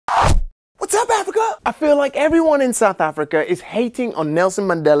What's up, Africa? I feel like everyone in South Africa is hating on Nelson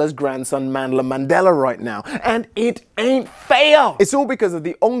Mandela's grandson Mandla Mandela right now, and it ain't fair. It's all because of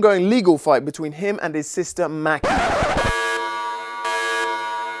the ongoing legal fight between him and his sister Maki.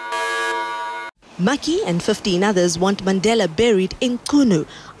 Maki and 15 others want Mandela buried in Qunu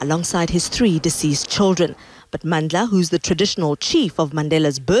alongside his 3 deceased children. But Mandla, who's the traditional chief of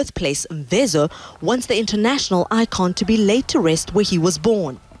Mandela's birthplace, Mvezo, wants the international icon to be laid to rest where he was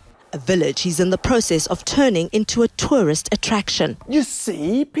born. A village he's in the process of turning into a tourist attraction. You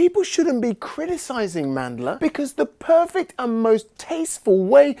see, people shouldn't be criticizing Mandla because the perfect and most tasteful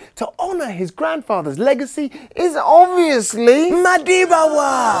way to honor his grandfather's legacy is obviously Madiba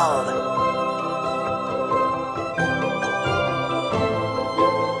World.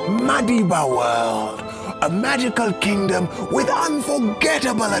 Madiba World, a magical kingdom with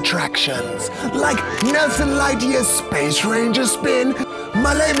unforgettable attractions like Nelson Lightyear's Space Ranger spin,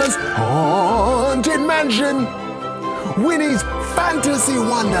 Malema's Haunted Mansion, Winnie's Fantasy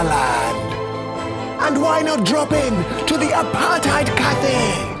Wonderland. And why not drop in to the Apartheid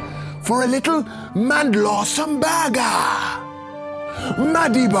Cafe for a little Mandla Burger?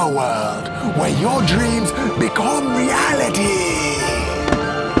 Madiba World, where your dreams become reality.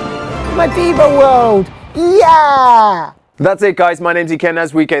 Madiba World, yeah! That's it, guys. My name's Ikenna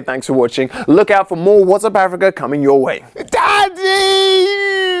Azuike. Thanks for watching. Look out for more What's Up Africa coming your way. Daddy!